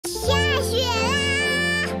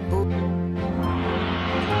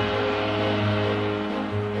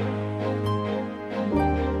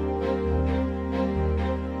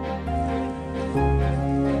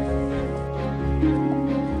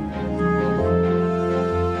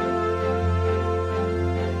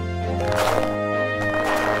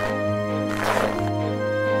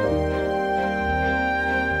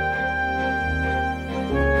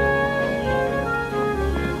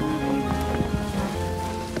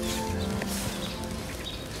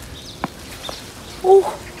哦，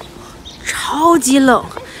超级冷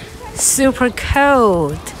 ，super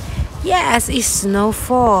cold. Yes, it's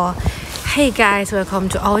snowfall. Hey guys, welcome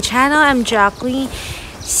to our channel. I'm Jacqueline.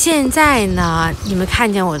 现在呢，你们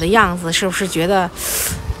看见我的样子，是不是觉得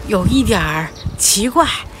有一点儿奇怪？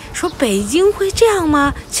说北京会这样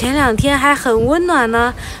吗？前2天还很温暖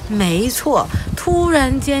呢。没错，突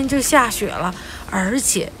然间就下雪了，而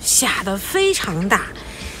且下得非常大。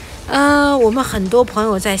我们很多朋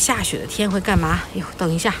友在下雪的天会干嘛？哟，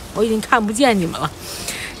等一下，我已经看不见你们了。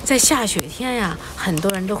在下雪天呀，很多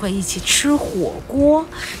人都会一起吃火锅，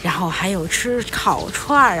然后还有吃烤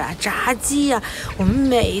串啊、炸鸡啊。我们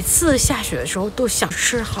每次下雪的时候都想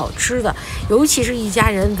吃好吃的，尤其是一家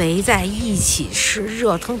人围在一起吃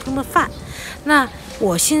热腾腾的饭。那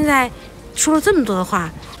我现在说了这么多的话，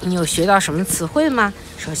你有学到什么词汇吗？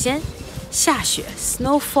首先，下雪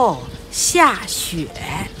snowfall， 下雪，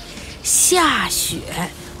下雪。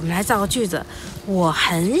我们来造个句子。我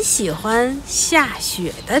很喜欢下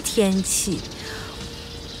雪的天气。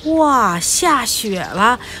哇，下雪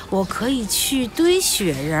了，我可以去堆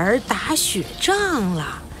雪人打雪仗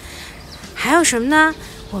了。还有什么呢？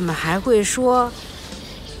我们还会说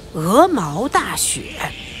鹅毛大雪，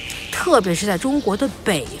特别是在中国的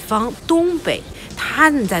北方东北，他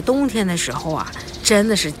们在冬天的时候啊，真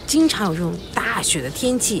的是经常有这种大雪的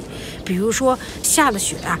天气。比如说下的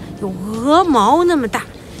雪啊，有鹅毛那么大。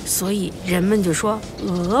所以人们就说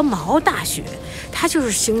鹅毛大雪，它就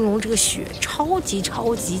是形容这个雪超级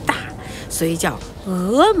大，所以叫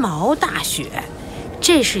鹅毛大雪。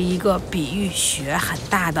这是一个比喻雪很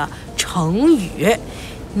大的成语，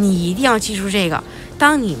你一定要记住这个。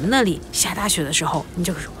当你们那里下大雪的时候，你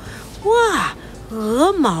就说哇，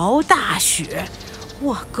鹅毛大雪。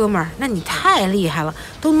哇，哥们儿，那你太厉害了，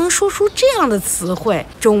都能说出这样的词汇，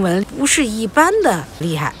中文不是一般的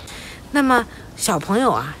厉害。那么小朋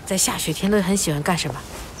友啊，在下雪天都很喜欢干什么？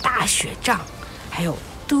打雪仗，还有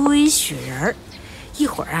堆雪人儿。一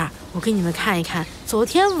会儿啊，我给你们看一看昨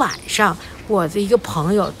天晚上我的一个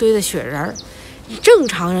朋友堆的雪人儿。正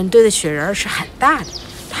常人堆的雪人儿是很大的，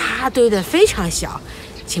他堆的非常小。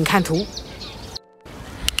请看图。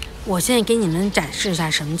我现在给你们展示一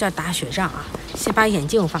下什么叫打雪仗啊。先把眼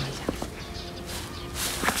镜放一下。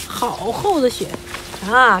好厚的雪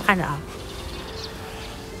啊，看着啊。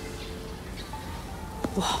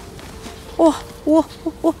哇，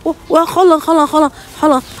好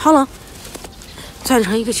冷，攥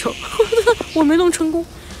成一个球，我没弄成功。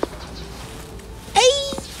哎，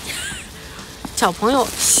小朋友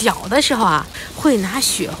小的时候啊，会拿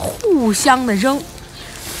雪互相的扔。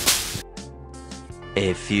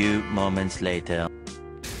A few moments later，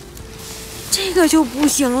 这个就不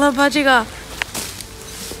行了吧？这个。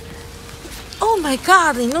Oh my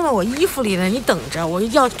god！ 你弄到我衣服里了，你等着，我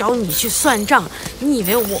要找你去算账。你以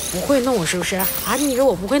为我不会弄是不是？啊，你以为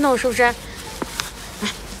我不会弄是不是？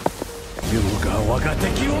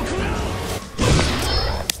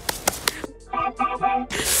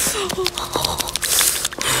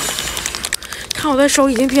看我的手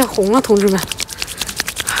已经变红了，同志们，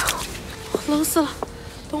冷死了。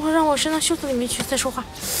等会儿让我伸到袖子里面去再说话。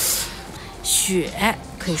雪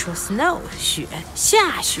可以说 snow 雪，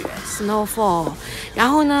下雪 snowfall。然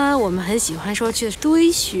后呢，我们很喜欢说去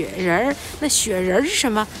堆雪人儿。那雪人是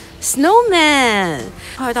什么 ？snowman。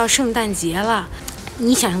快要到圣诞节了，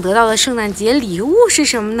你想得到的圣诞节礼物是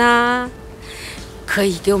什么呢？可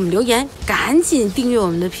以给我们留言，赶紧订阅我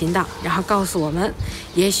们的频道，然后告诉我们，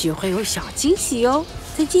也许会有小惊喜哦。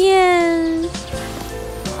再见。